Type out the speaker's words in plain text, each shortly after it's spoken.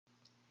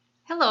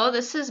Hello,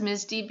 this is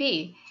Ms.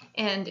 DB,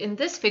 and in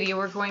this video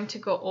we're going to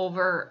go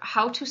over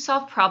how to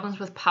solve problems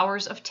with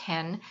powers of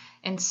 10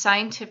 and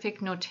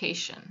scientific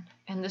notation.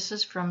 And this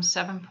is from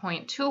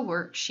 7.2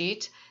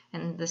 worksheet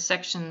and the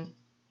section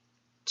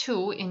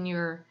 2 in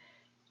your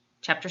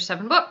chapter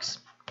 7 books.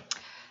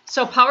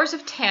 So powers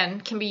of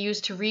 10 can be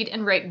used to read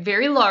and write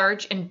very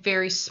large and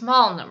very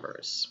small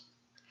numbers.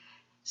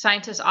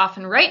 Scientists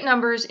often write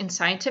numbers in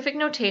scientific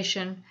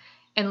notation,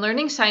 and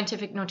learning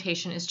scientific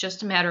notation is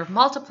just a matter of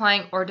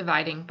multiplying or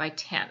dividing by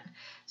 10.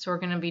 So we're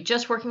going to be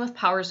just working with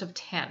powers of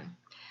 10.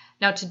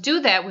 Now to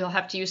do that, we'll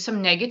have to use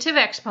some negative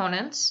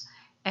exponents,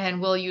 and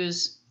we'll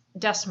use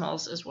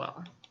decimals as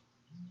well.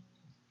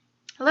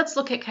 Let's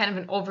look at kind of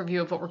an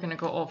overview of what we're going to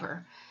go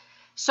over.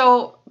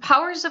 So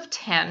powers of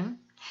 10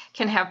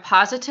 can have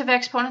positive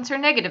exponents or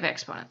negative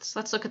exponents.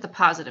 Let's look at the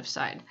positive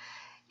side.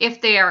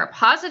 If they are a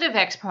positive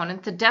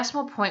exponent, the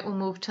decimal point will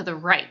move to the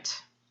right.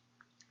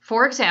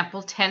 For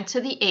example, 10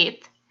 to the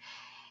 8th,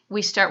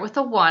 we start with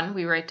a 1.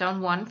 We write down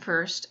 1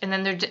 first, and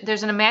then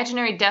there's an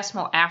imaginary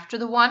decimal after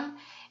the 1,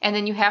 and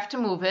then you have to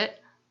move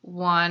it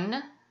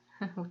 1,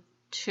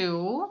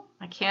 2,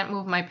 I can't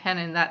move my pen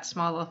in that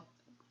small of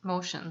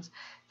motions,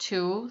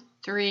 2,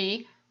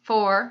 3,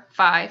 4,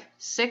 5,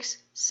 6,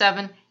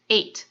 7,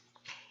 8.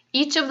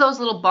 Each of those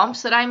little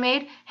bumps that I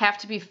made have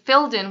to be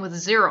filled in with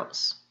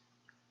zeros.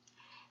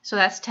 So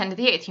that's 10 to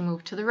the 8th. You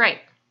move to the right.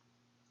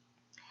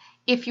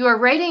 If you are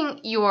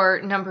writing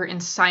your number in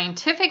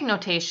scientific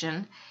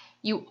notation,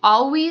 you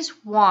always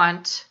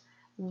want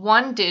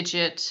one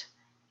digit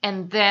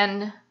and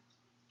then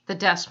the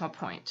decimal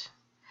point.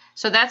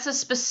 So that's a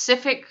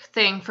specific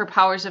thing for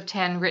powers of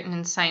 10 written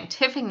in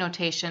scientific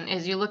notation.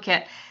 Is you look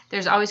at,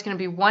 there's always going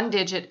to be one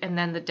digit and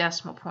then the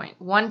decimal point.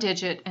 One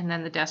digit and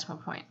then the decimal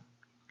point.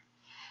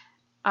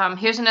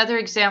 Here's another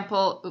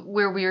example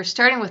where we are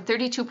starting with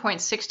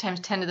 32.6 times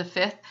 10 to the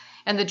 5th,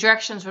 and the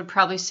directions would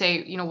probably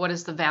say, what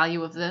is the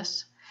value of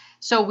this?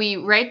 So we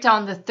write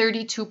down the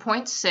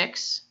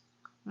 32.6.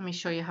 Let me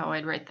show you how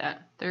I'd write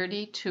that.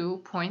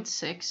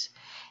 32.6.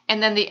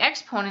 And then the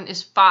exponent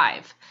is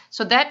 5.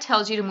 So that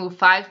tells you to move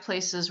 5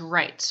 places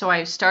right. So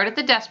I start at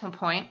the decimal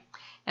point,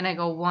 and I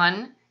go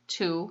 1,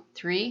 2,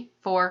 3,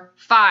 4,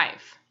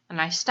 5. And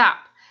I stop.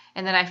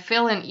 And then I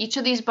fill in each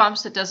of these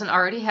bumps that doesn't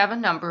already have a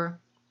number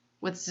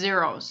with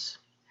zeros.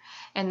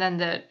 And then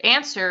the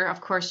answer,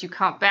 of course, you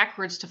count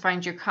backwards to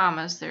find your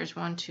commas. There's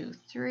 1, 2,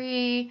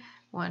 3,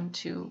 1,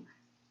 2,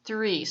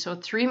 3. So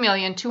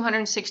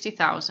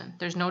 3,260,000.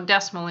 There's no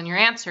decimal in your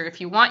answer. If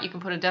you want, you can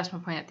put a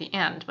decimal point at the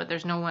end, but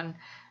there's none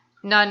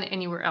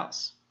anywhere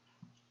else.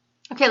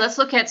 Okay, let's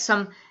look at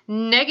some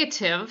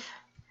negative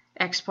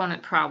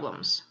exponent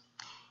problems.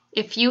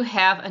 If you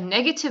have a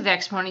negative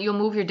exponent, you'll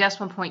move your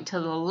decimal point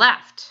to the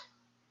left.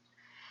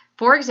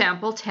 For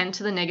example, 10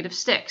 to the negative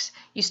 6.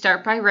 You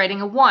start by writing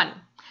a 1.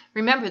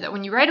 Remember that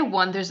when you write a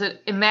 1, there's an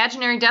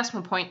imaginary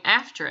decimal point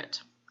after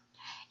it.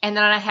 And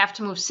then I have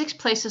to move 6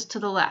 places to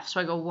the left. So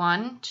I go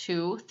 1,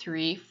 2,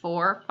 3,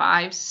 4,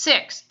 5,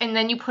 6. And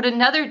then you put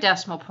another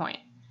decimal point.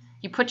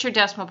 You put your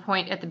decimal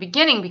point at the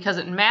beginning because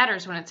it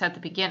matters when it's at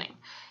the beginning.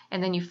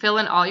 And then you fill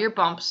in all your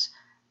bumps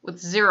with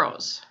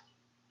zeros.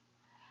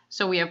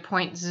 So we have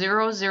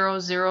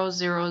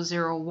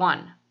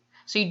 0.000001.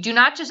 So you do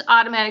not just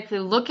automatically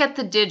look at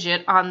the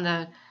digit on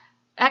the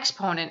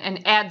exponent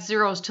and add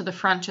zeros to the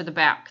front or the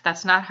back.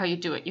 That's not how you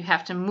do it. You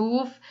have to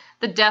move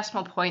the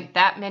decimal point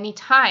that many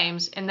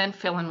times and then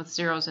fill in with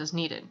zeros as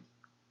needed.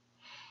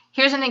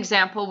 Here's an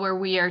example where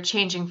we are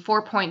changing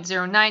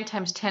 4.09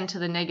 times 10 to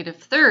the negative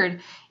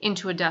 3rd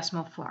into a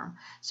decimal form.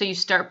 So you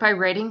start by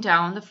writing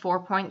down the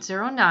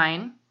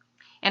 4.09,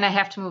 and I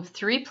have to move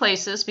 3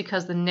 places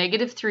because the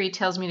negative 3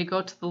 tells me to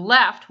go to the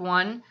left.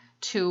 1,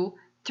 2,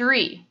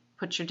 3.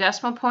 Put your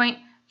decimal point,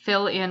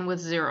 fill in with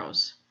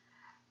zeros.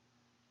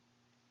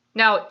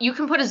 Now, you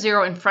can put a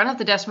 0 in front of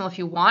the decimal if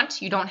you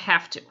want. You don't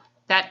have to.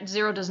 That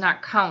 0 does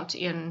not count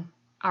in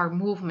our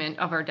movement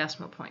of our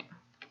decimal point.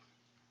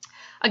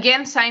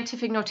 Again,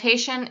 scientific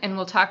notation, and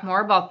we'll talk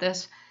more about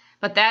this,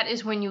 but that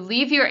is when you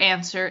leave your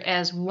answer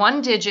as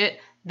one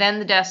digit, then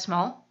the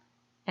decimal,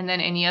 and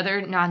then any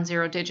other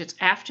non-zero digits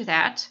after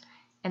that,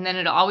 and then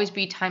it'll always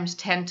be times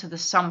 10 to the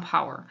some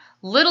power.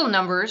 Little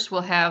numbers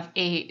will have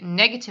a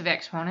negative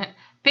exponent.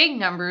 Big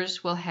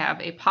numbers will have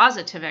a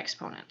positive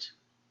exponent.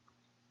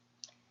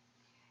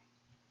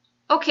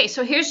 Okay,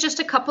 so here's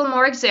just a couple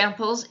more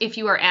examples. If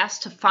you are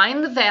asked to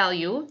find the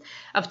value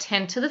of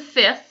 10 to the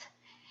 5th,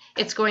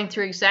 it's going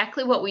through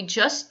exactly what we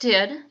just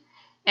did,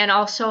 and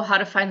also how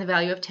to find the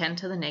value of 10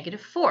 to the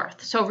negative 4th.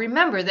 So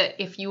remember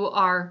that if you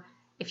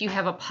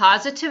have a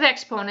positive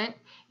exponent,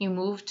 you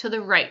move to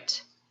the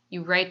right.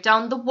 You write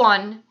down the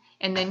 1,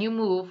 and then you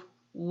move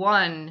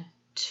 1,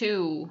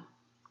 2.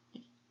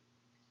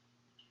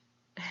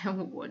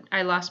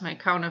 I lost my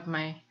count of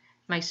my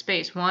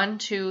space. 1,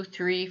 2,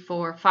 3,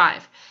 4,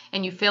 5.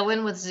 And you fill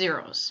in with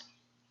zeros.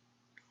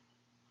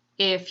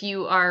 If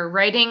you are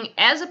writing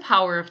as a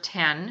power of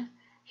 10,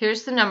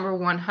 here's the number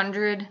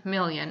 100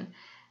 million.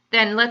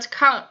 Then let's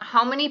count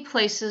how many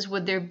places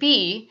would there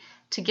be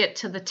to get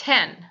to the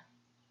 10.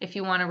 if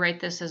you want to write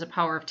this as a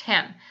power of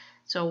 10.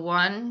 So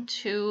 1,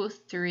 2,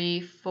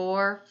 3,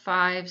 4,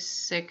 5,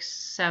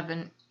 6,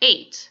 7,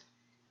 8.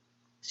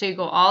 So you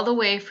go all the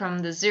way from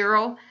the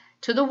 0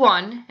 to the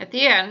 1 at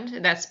the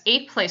end. That's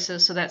 8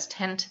 places, so that's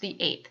 10 to the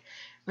 8th.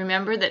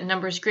 Remember that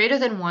numbers greater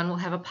than 1 will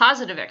have a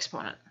positive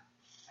exponent.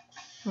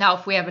 Now,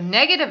 if we have a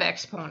negative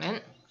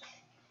exponent,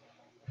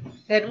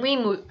 then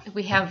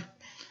we have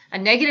a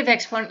negative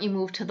exponent, you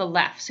move to the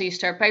left. So you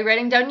start by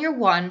writing down your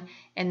 1,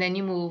 and then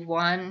you move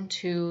 1,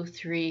 2,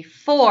 3,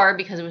 4,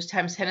 because it was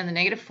times 10 in the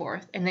negative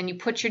fourth, and then you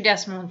put your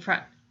decimal in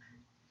front.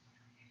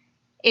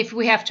 If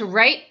we have to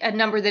write a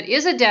number that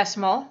is a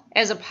decimal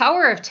as a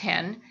power of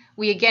 10,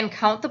 we again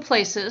count the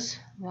places,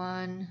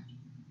 1,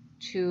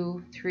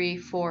 2, 3,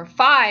 4,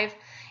 5,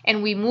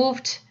 and we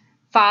moved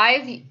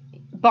 5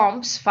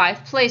 bumps,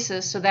 5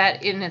 places, so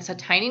that it's a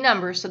tiny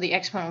number, so the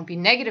exponent will be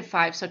negative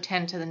 5, so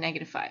 10 to the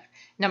negative 5.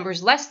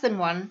 Numbers less than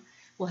 1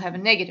 will have a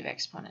negative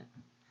exponent.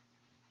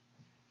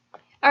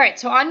 All right,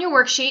 so on your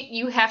worksheet,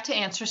 you have to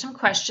answer some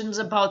questions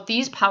about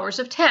these powers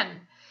of 10.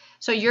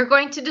 So you're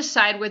going to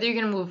decide whether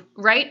you're going to move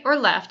right or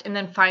left and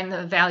then find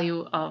the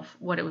value of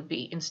what it would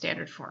be in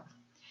standard form.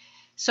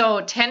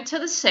 So 10 to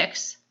the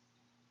 6th,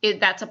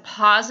 that's a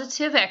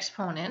positive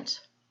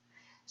exponent.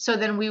 So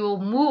then we will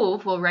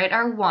move, we'll write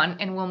our 1,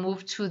 and we'll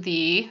move to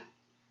the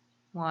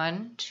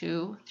 1,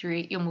 2,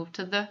 3, you'll move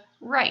to the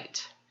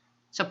right.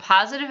 So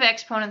positive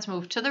exponents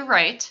move to the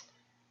right,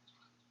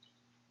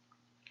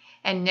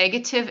 and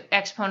negative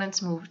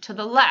exponents move to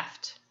the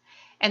left.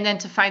 And then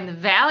to find the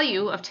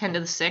value of 10 to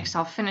the 6th,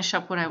 I'll finish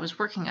up what I was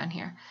working on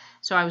here.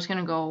 So I was going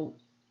to go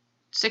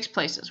 6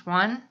 places.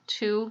 1,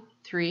 2,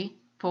 3,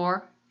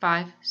 4,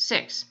 5,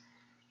 6.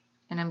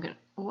 And I'm going to,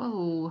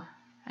 whoa,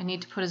 I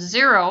need to put a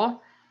 0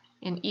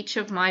 in each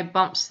of my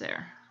bumps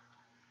there.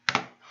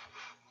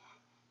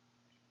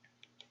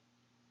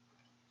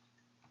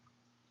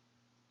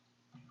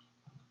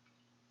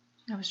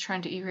 I was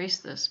trying to erase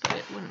this, but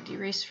it wouldn't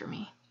erase for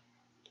me.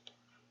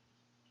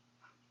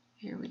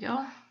 Here we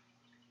go.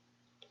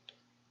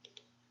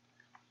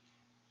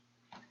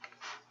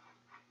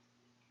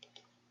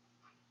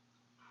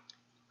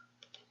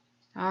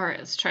 All right,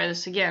 let's try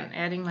this again.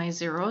 Adding my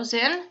zeros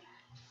in.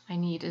 I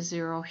need a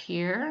 0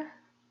 here,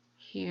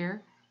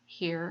 here,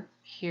 here,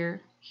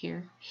 here,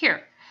 here,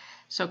 here.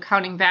 So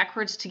counting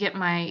backwards to get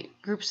my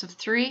groups of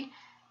 3,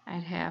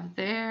 I'd have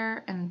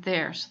there and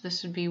there. So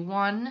this would be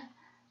 1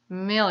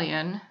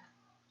 million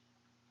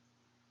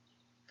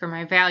for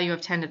my value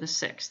of 10 to the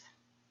 6th.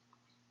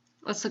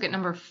 Let's look at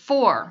number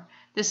 4.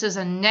 This is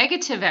a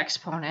negative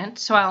exponent,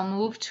 so I'll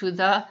move to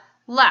the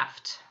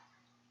left.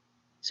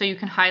 So you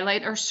can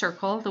highlight or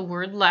circle the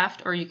word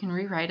left, or you can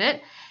rewrite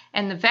it.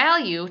 And the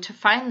value, to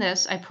find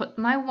this, I put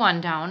my 1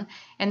 down,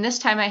 and this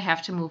time I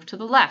have to move to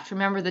the left.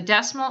 Remember, the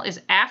decimal is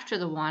after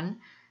the 1,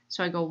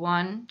 so I go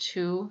 1,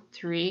 2,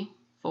 3,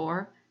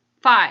 4,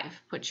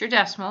 5. Put your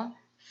decimal,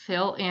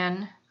 fill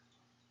in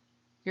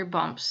your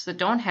bumps that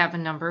don't have a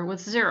number with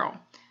 0.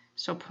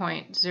 So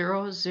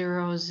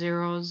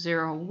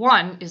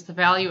 0.00001 is the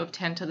value of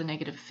 10 to the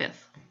negative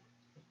 5th.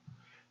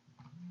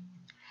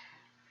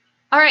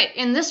 All right,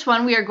 in this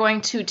one, we are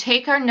going to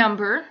take our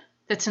number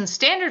that's in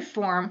standard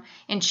form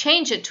and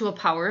change it to a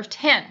power of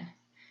 10.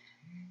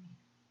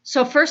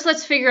 So first,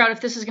 let's figure out if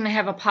this is going to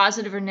have a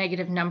positive or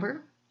negative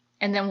number,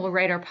 and then we'll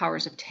write our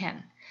powers of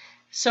 10.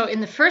 So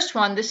in the first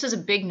one, this is a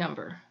big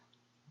number.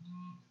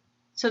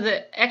 So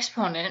the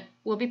exponent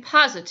will be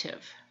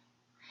positive.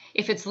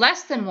 If it's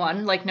less than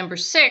 1, like number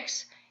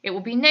 6, it will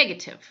be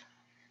negative.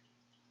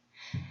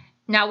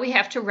 Now we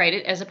have to write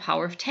it as a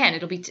power of 10.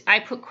 It'll be, I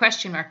put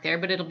question mark there,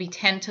 but it'll be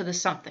 10 to the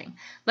something.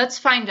 Let's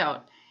find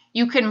out.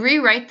 You can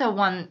rewrite the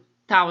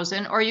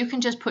 1,000, or you can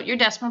just put your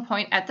decimal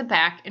point at the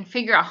back and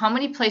figure out how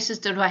many places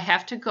do I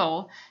have to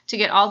go to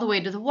get all the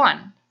way to the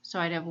 1. So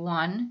I'd have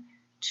 1,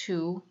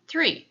 2,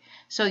 3.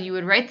 So you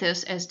would write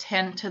this as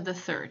 10 to the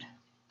 3rd.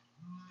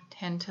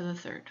 10 to the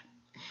 3rd.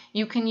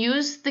 You can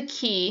use the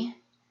key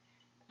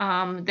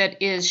that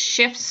is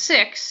Shift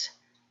 6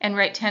 and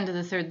write 10 to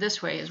the 3rd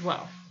this way as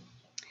well.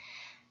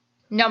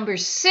 Number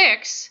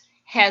 6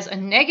 has a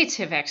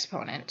negative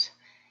exponent,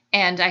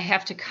 and I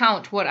have to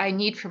count what I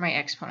need for my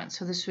exponent.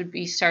 So this would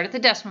be start at the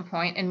decimal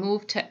point and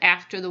move to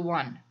after the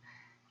 1.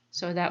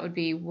 So that would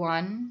be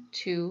 1,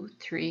 2,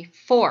 3,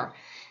 4.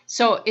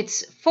 So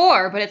it's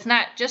 4, but it's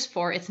not just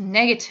 4, it's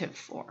negative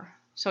 4.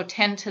 So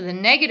 10 to the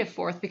negative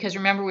 4th, because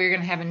remember we were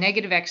going to have a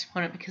negative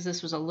exponent because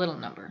this was a little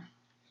number.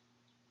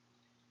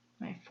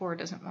 My 4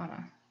 doesn't want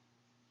to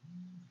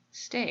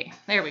stay.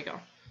 There we go.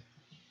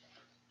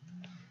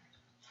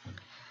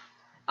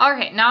 All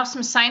right, now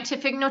some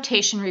scientific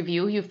notation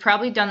review. You've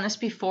probably done this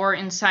before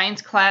in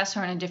science class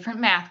or in a different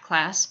math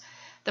class.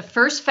 The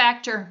first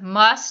factor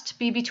must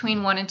be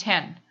between 1 and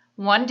 10.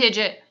 1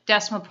 digit,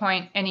 decimal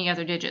point, any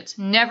other digits.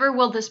 Never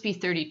will this be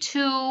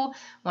 32,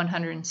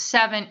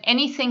 107,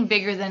 anything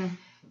bigger than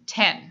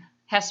 10.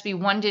 Has to be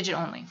 1 digit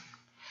only.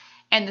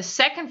 And the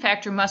second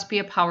factor must be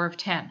a power of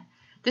 10.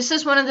 This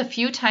is one of the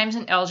few times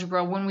in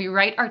algebra when we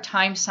write our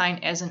times sign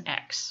as an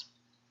X.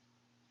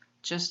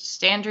 just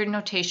standard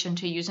notation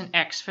to use an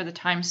X for the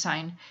times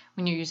sign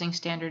when you're using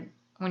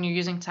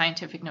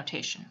scientific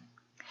notation.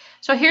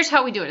 So here's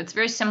how we do it. It's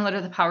very similar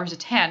to the powers of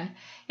 10,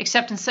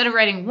 except instead of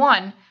writing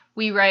 1,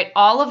 we write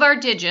all of our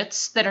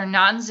digits that are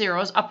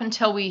non-zeros up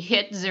until we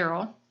hit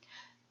 0.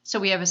 So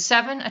we have a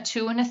 7, a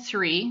 2, and a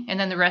 3, and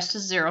then the rest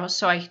is 0.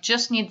 So I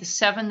just need the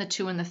 7, the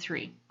 2, and the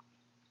 3.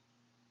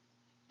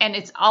 And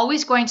it's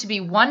always going to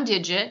be one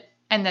digit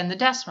and then the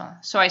decimal.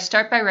 So I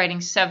start by writing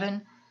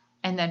 7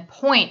 and then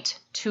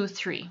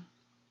 0.23.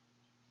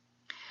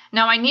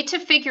 Now I need to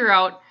figure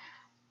out,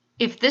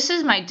 if this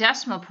is my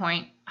decimal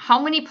point, how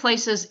many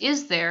places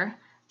is there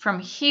from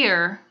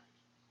here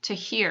to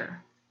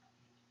here?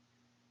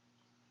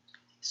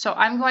 So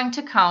I'm going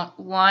to count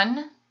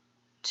 1,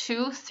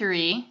 2,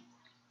 3,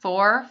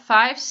 4,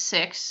 5,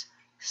 6,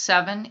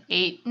 7,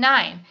 8,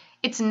 9.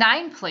 It's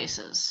 9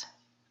 places.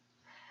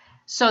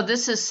 So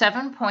this is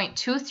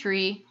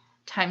 7.23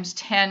 times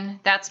 10.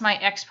 That's my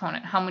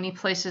exponent, how many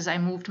places I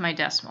moved my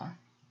decimal.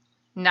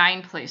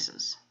 9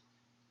 places.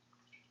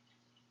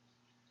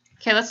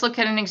 Okay, let's look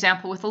at an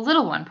example with a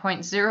little one,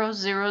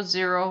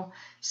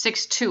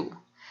 0.00062.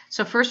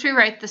 So first we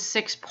write the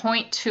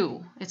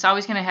 6.2. It's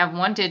always going to have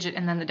one digit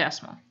and then the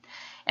decimal.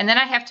 And then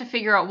I have to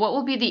figure out what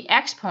will be the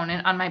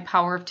exponent on my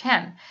power of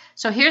 10.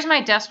 So here's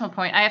my decimal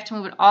point. I have to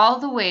move it all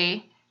the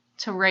way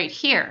to right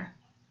here,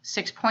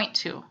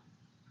 6.2.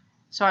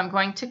 So I'm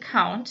going to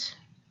count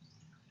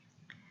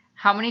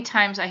how many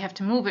times I have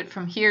to move it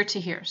from here to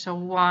here. So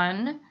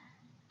 1,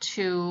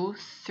 2,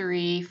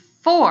 3,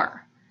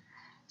 4.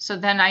 So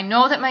then I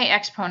know that my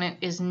exponent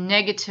is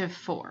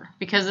 -4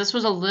 because this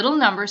was a little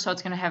number, so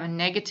it's going to have a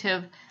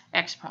negative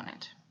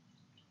exponent.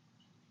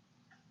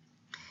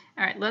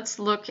 All right, let's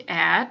look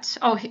at,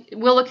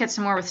 we'll look at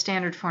some more with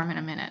standard form in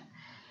a minute.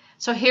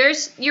 So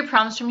here's your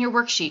problems from your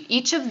worksheet.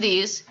 Each of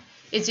these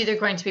is either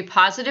going to be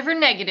positive or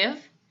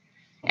negative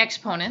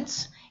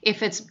exponents.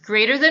 If it's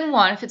greater than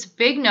 1, if it's a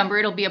big number,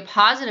 it'll be a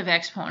positive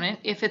exponent.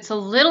 If it's a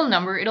little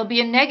number, it'll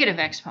be a negative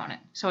exponent.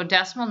 So a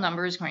decimal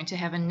number is going to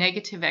have a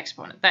negative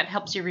exponent. That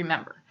helps you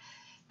remember.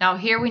 Now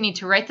here we need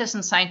to write this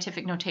in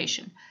scientific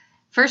notation.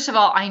 First of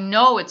all, I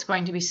know it's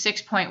going to be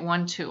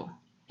 6.12.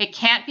 It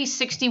can't be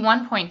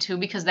 61.2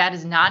 because that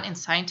is not in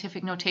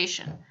scientific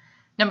notation.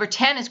 Number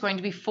 10 is going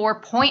to be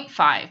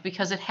 4.5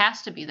 because it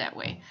has to be that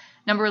way.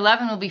 Number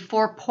 11 will be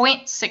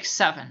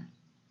 4.67.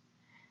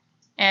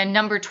 And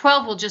number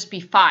 12 will just be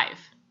 5.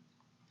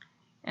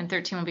 And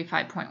 13 will be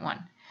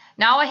 5.1.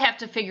 Now I have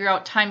to figure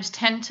out times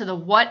 10 to the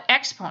what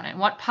exponent?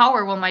 What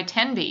power will my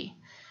 10 be?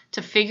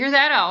 To figure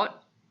that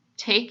out,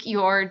 take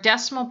your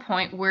decimal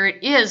point where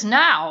it is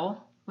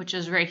now, which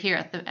is right here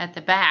at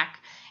the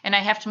back, and I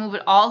have to move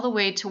it all the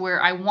way to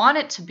where I want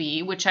it to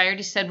be, which I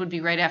already said would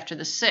be right after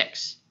the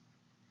 6.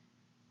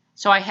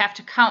 So I have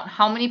to count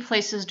how many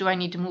places do I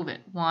need to move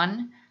it.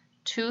 1,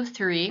 2,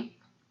 3,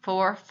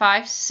 4,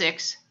 5,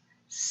 6,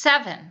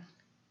 7.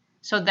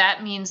 So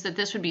that means that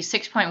this would be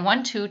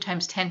 6.12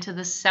 times 10 to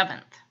the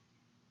 7th.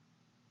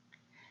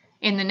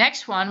 In the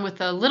next one,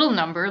 with a little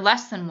number,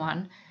 less than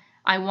 1,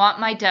 I want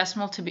my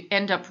decimal to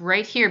end up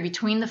right here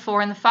between the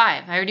 4 and the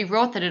 5. I already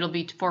wrote that it'll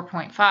be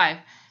 4.5.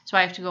 So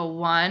I have to go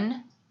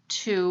 1,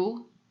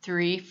 2,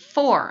 3,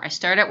 4. I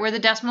start at where the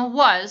decimal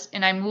was,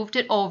 and I moved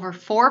it over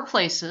 4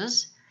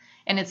 places.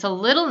 And it's a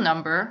little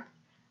number,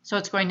 so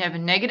it's going to have a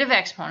negative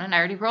exponent. I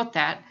already wrote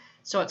that.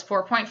 So it's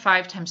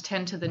 4.5 times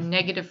 10 to the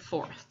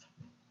 -4th.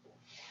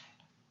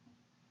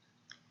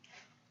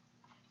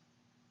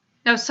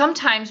 Now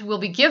sometimes we'll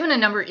be given a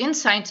number in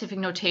scientific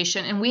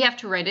notation and we have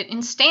to write it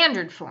in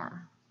standard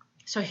form.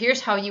 So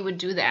here's how you would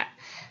do that.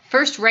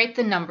 First, write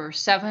the number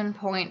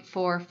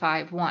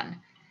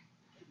 7.451.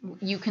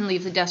 You can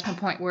leave the decimal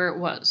point where it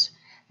was.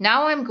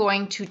 Now I'm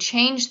going to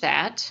change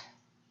that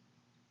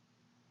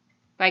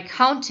by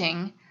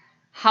counting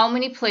how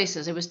many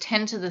places. It was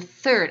 10 to the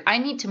 3rd. I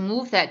need to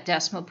move that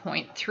decimal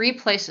point 3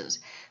 places.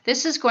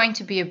 This is going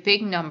to be a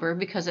big number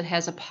because it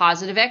has a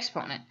positive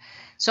exponent.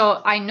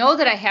 So I know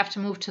that I have to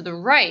move to the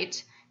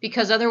right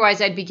because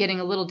otherwise I'd be getting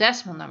a little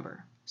decimal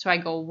number. So I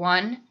go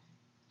 1,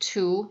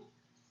 2,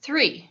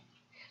 3.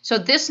 So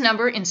this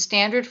number in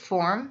standard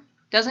form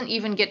doesn't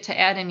even get to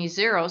add any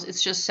zeros.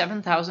 It's just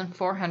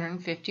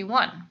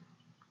 7,451.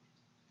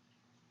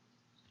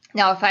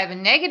 Now, if I have a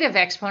negative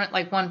exponent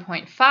like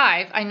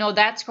 1.5, I know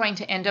that's going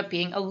to end up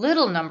being a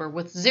little number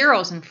with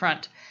zeros in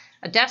front,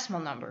 a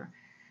decimal number.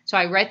 So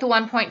I write the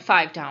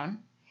 1.5 down,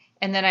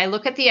 and then I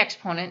look at the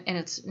exponent, and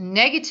it's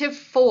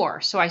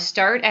 -4. So I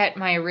start at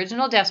my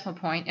original decimal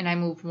point, and I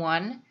move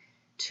 1,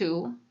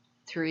 2,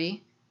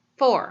 3,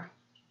 4.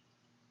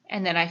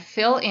 And then I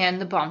fill in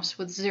the bumps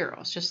with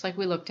zeros, just like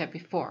we looked at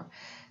before.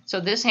 So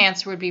this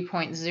answer would be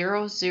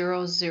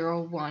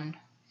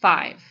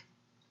 0.00015.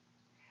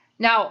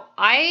 Now,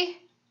 I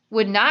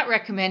would not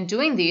recommend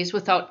doing these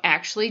without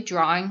actually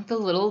drawing the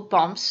little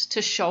bumps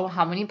to show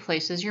how many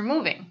places you're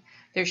moving.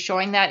 They're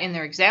showing that in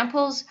their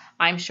examples.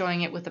 I'm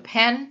showing it with a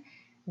pen.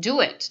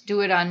 Do it.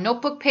 Do it on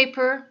notebook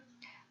paper,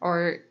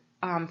 or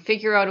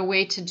figure out a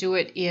way to do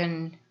it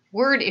in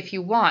word if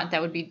you want.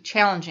 That would be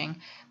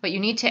challenging, but you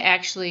need to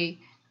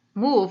actually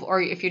move, or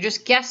if you're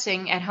just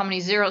guessing at how many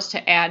zeros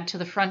to add to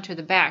the front or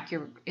the back,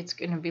 it's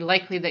going to be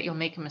likely that you'll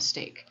make a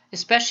mistake,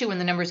 especially when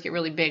the numbers get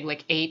really big,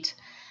 like 8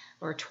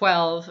 or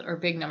 12 or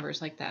big numbers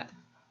like that.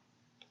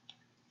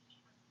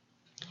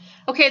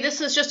 Okay, this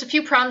is just a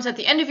few problems at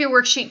the end of your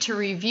worksheet to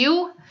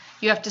review.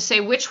 You have to say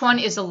which one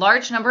is a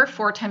large number,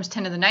 4 times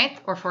 10 to the 9th,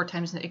 or 4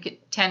 times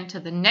 10 to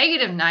the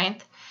negative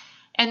 9th.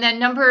 And then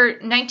number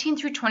 19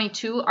 through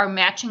 22 are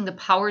matching the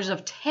powers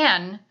of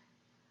 10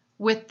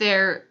 with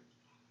their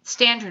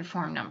standard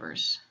form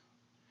numbers.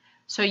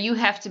 So you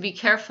have to be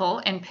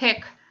careful and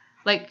pick,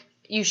 like,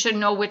 you should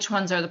know which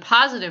ones are the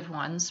positive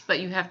ones, but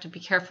you have to be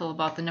careful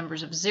about the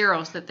numbers of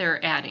zeros that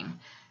they're adding,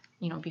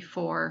 you know,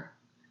 before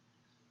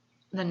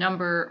the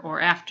number or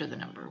after the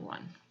number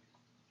 1.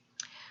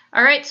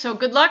 All right, so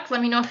good luck.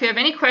 Let me know if you have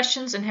any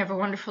questions, and have a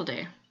wonderful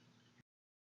day.